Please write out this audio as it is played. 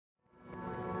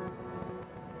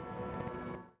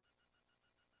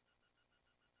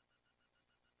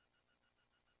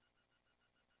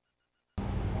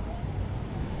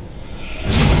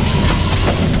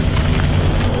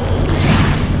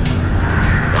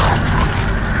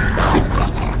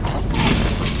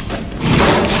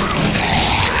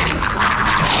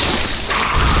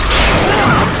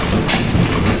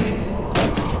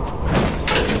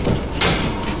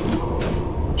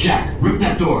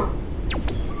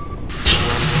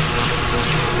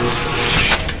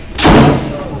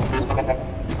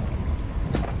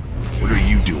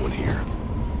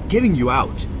getting you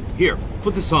out. Here,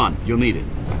 put this on. You'll need it.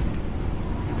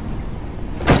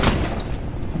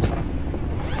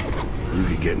 You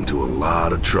could get into a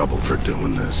lot of trouble for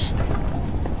doing this.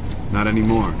 Not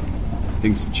anymore.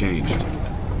 Things have changed.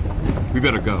 We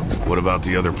better go. What about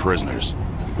the other prisoners?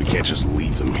 We can't just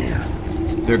leave them here.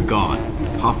 They're gone.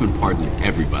 Hoffman pardoned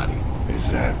everybody.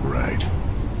 Is that right?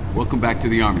 Welcome back to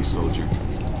the army, soldier.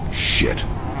 Shit.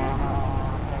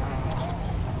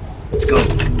 Let's go.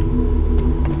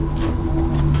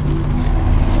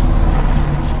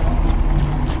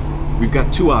 We've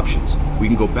got two options. We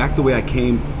can go back the way I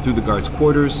came, through the guards'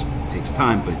 quarters. It takes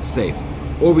time, but it's safe.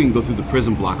 Or we can go through the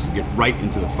prison blocks and get right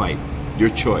into the fight. Your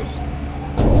choice.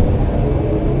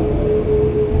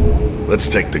 Let's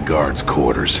take the guards'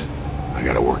 quarters. I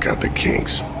gotta work out the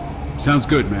kinks. Sounds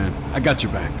good, man. I got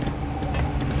your back.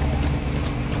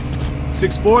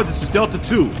 6-4, this is Delta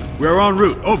 2. We are en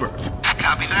route. Over.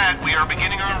 Copy that. We are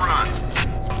beginning our run.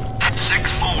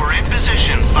 6-4 in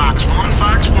position. Fox 1,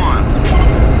 Fox 1.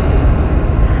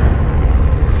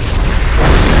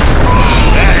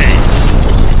 Hey!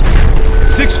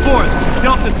 6-4, this is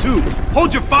Delta 2.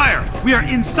 Hold your fire. We are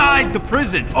inside the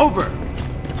prison. Over.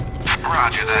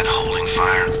 Roger that. Holding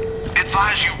fire.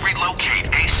 Advise you relocate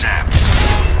ASAP.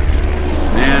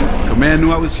 Man, Command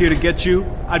knew I was here to get you,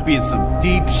 I'd be in some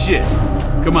deep shit.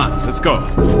 Come on, let's go.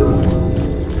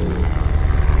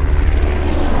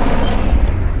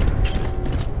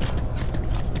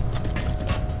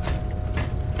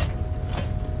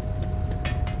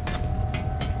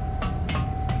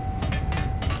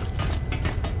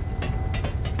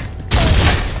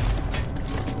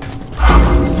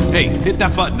 Hey, hit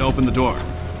that button to open the door.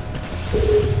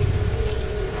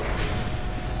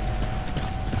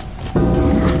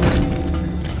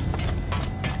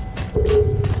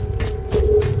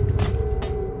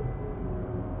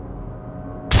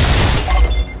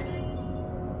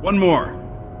 One more.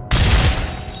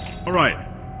 All right.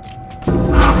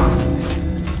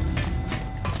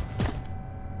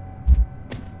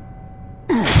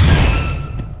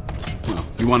 Well,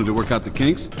 you wanted to work out the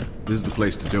kinks? This is the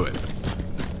place to do it.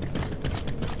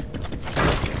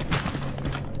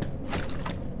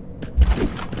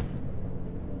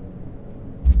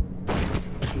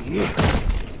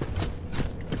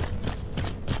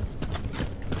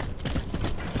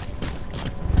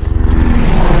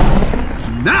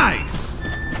 Nice!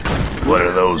 What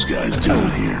are those guys doing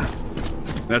here?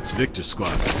 That's Victor's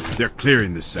squad. They're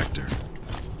clearing this sector.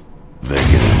 They're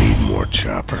gonna need more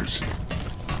choppers.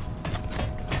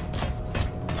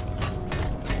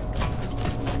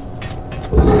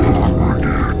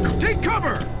 Take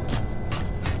cover!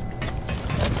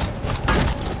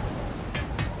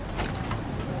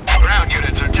 Ground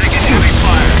units are taking heavy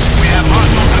fire. We have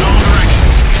hostiles in all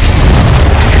directions.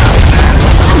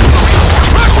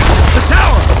 The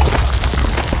tower!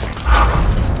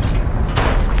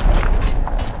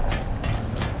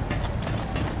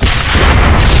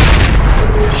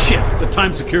 Shit, it's a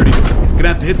timed security. Gonna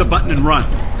have to hit the button and run.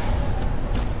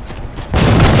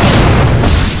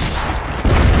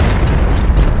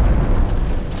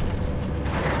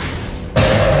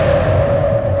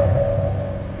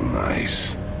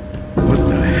 Nice. What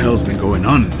the hell's been going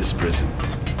on in this prison?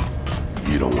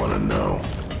 You don't want to know.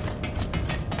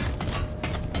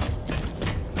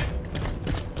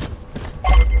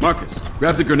 Marcus,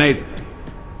 grab the grenades.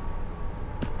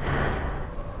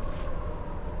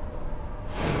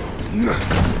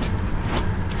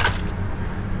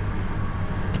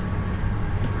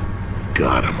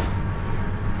 Got him.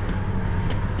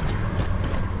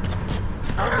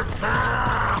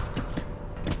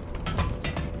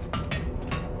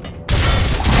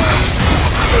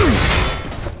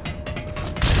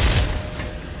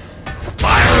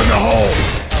 Fire in the hole!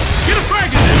 Get a frag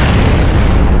in there!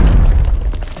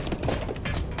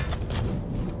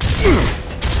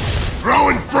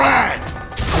 Throwing frag!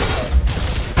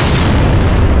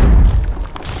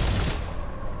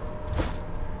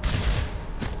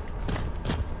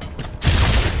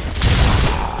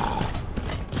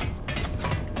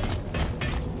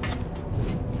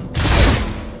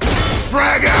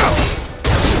 Frag out!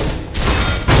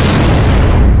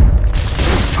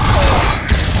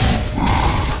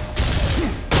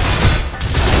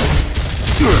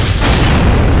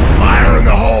 Fire in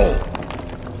the hole!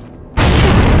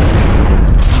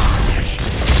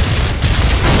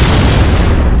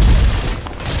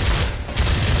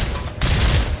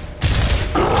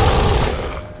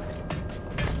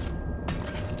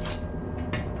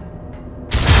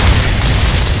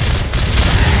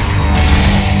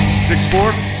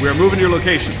 We are moving to your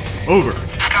location. Over.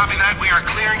 Copy that. We are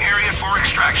clearing area for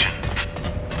extraction.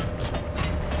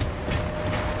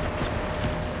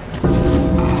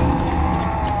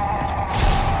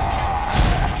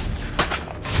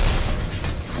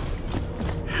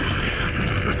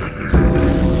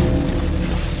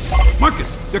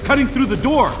 They're cutting through the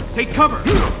door. Take cover.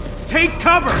 Take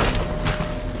cover!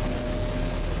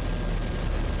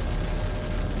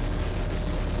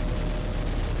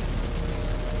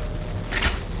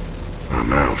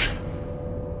 I'm out.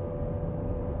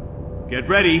 Get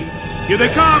ready. Here they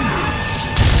come!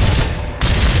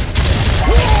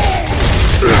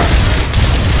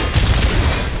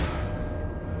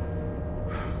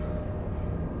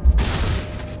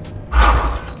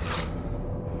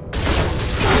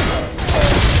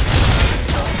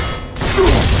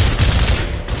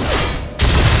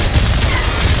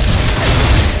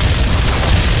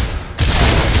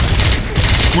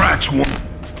 Scratch one.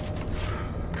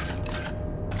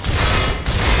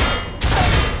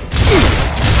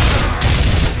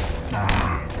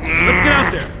 Let's get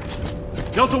out there.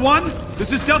 Delta 1,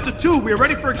 this is Delta 2. We are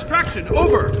ready for extraction.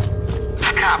 Over.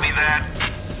 Copy that.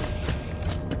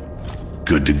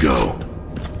 Good to go.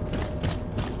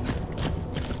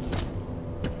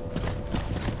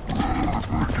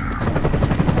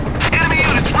 Enemy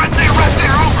units right there,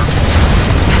 over.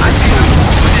 I see them.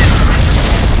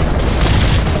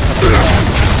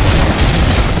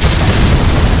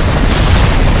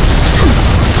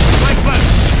 Flank left.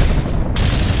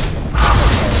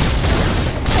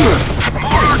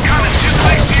 Mortar coming 2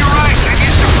 places to your right. Can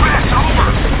you suppress? Over.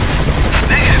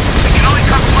 Negative. We can only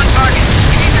cover one target.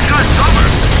 We need your guns. Over.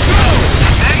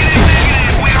 Negative,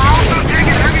 negative. We are also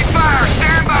taking heavy fire.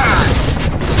 Stand by.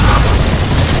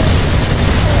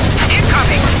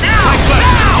 Incoming. Now!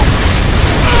 Now!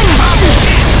 Oh,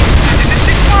 shit! This is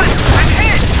 6-1. I'm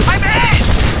hit! I'm hit!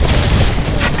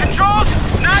 Controls,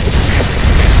 not...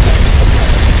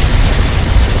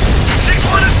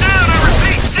 6-1 is down. I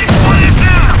repeat, 6-1 is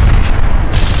down.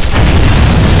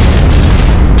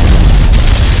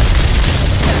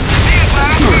 Be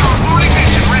advised, we are aborting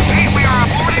mission. Repeat, we are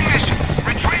aborting mission.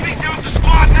 Retrieving Delta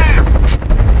squad now.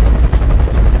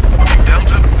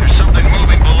 Delta, there's something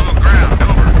moving below ground.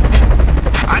 Over.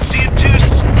 I see it too.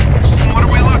 What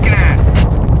are we looking at?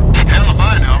 Hell if I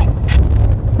know.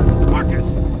 Marcus,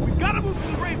 we've got to move to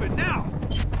the Raven now.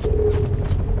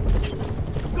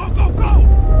 Go, go, go!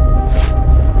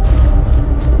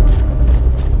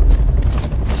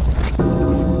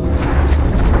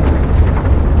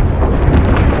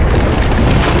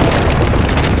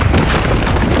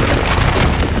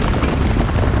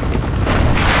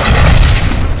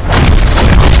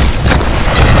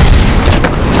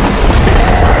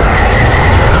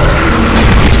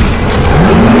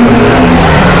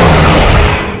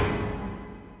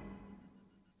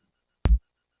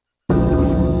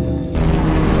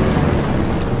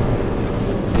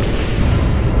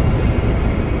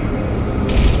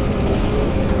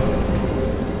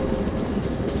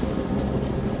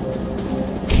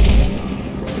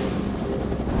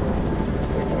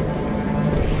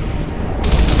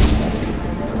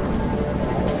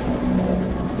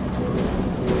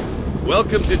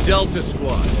 Welcome to Delta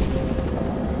Squad.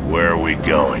 Where are we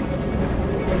going?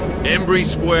 Embry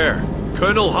Square.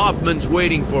 Colonel Hoffman's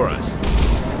waiting for us.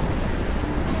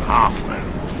 Hoffman.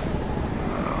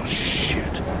 Oh,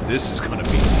 shit. This is gonna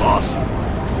be awesome.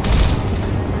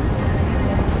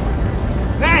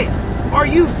 Hey, are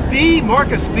you the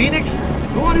Marcus Phoenix?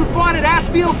 The one who fought at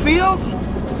Aspio Fields?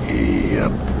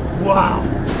 Yep. Wow,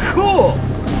 cool!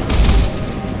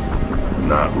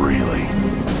 Not really.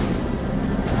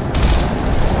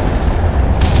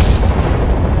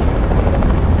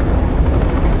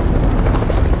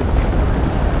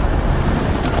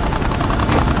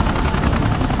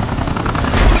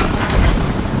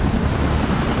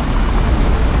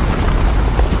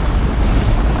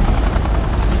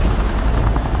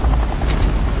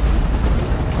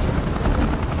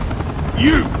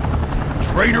 You!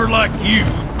 Traitor like you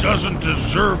doesn't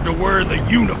deserve to wear the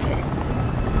uniform.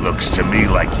 Looks to me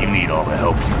like you need all the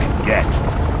help you can get.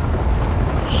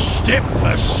 Step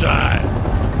aside.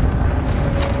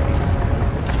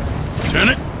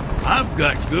 Lieutenant, I've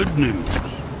got good news.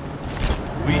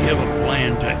 We have a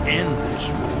plan to end this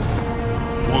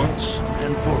war. Once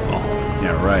and for all.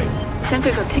 Yeah, right.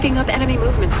 Sensors are picking up enemy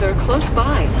movement, sir, close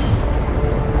by.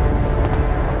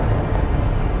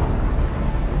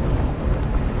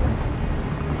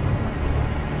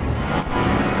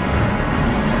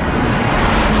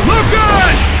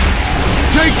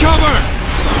 Take cover!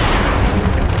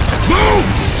 Move!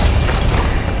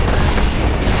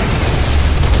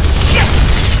 Shit!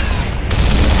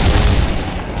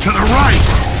 To the right!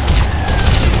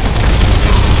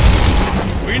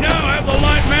 We now have the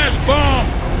light mass bomb.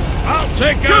 I'll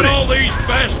take out all these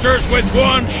bastards with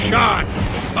one shot.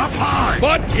 Up high!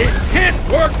 But it can't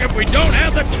work if we don't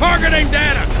have the targeting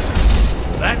data.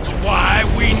 That's why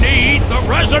we need the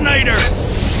resonator.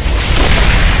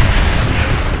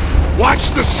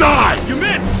 Watch the side! You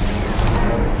missed!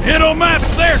 It'll map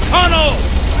their tunnel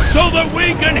so that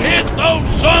we can hit those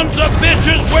sons of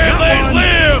bitches where they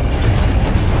live!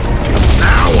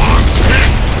 Now I'm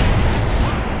pissed!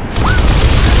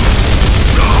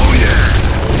 Oh yeah!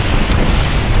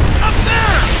 Up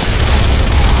there!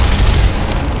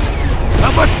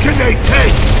 How much can they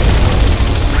take?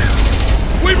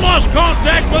 We've lost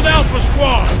contact with Alpha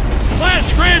Squad.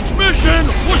 Last transmission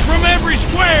was from Embry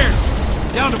Square.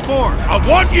 Down to 4. I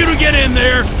want you to get in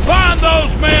there, find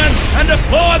those men, and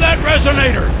deploy that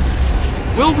resonator.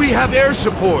 Will we have air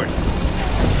support?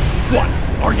 What?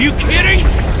 Are you kidding?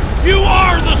 You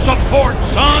are the support,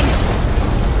 son!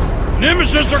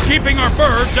 Nemesis are keeping our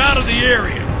birds out of the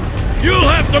area. You'll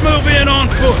have to move in on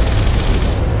foot.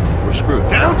 We're screwed.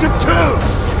 Down to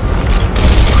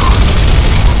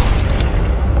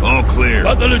 2! All clear.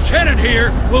 But the lieutenant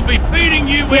here will be feeding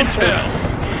you Yes, sir. intel.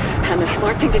 And the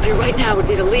smart thing to do right now would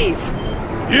be to leave.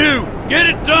 You, get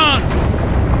it done!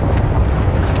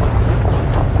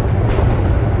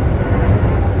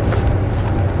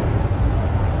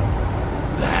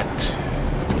 That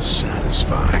was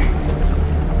satisfying.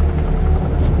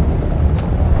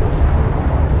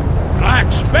 I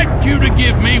expect you to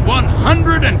give me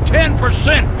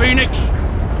 110%, Phoenix.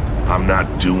 I'm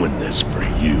not doing this for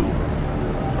you.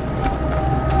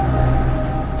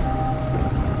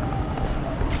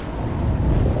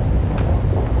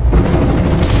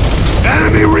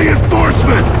 Enemy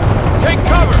reinforcements! Take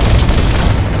cover!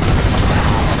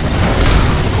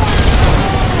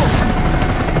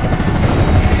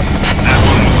 That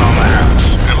one was on the house.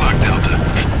 Good luck, Delta.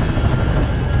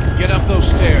 Get up those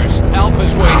stairs.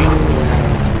 Alpha's waiting.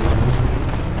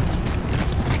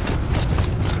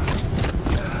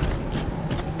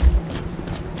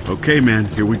 Okay, man,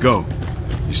 here we go.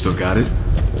 You still got it?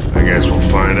 I guess we'll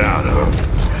find out, huh?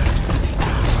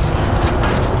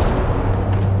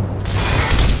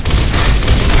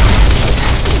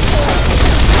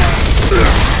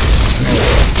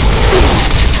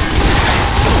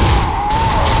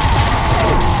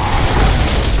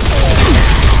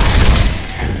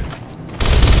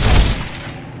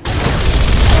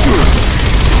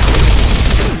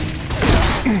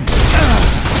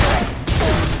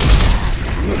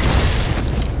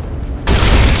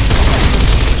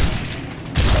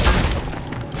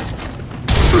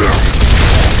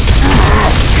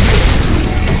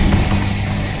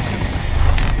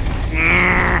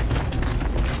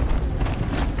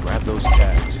 Grab those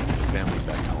tags and get the family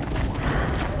back home.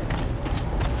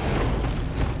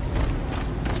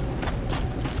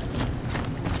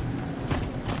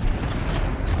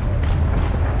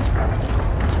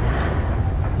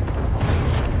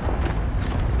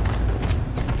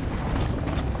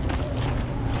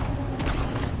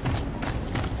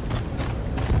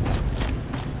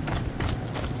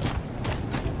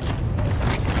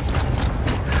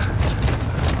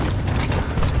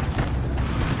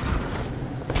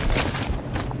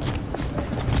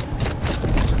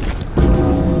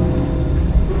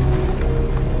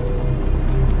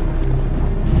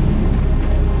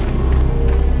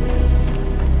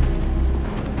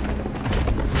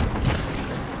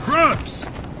 Grubs!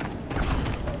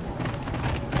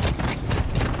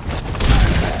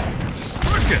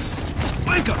 Marcus!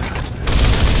 Wake up!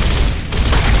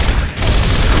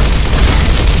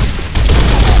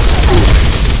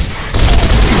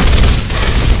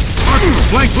 Marcus,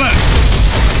 flank left!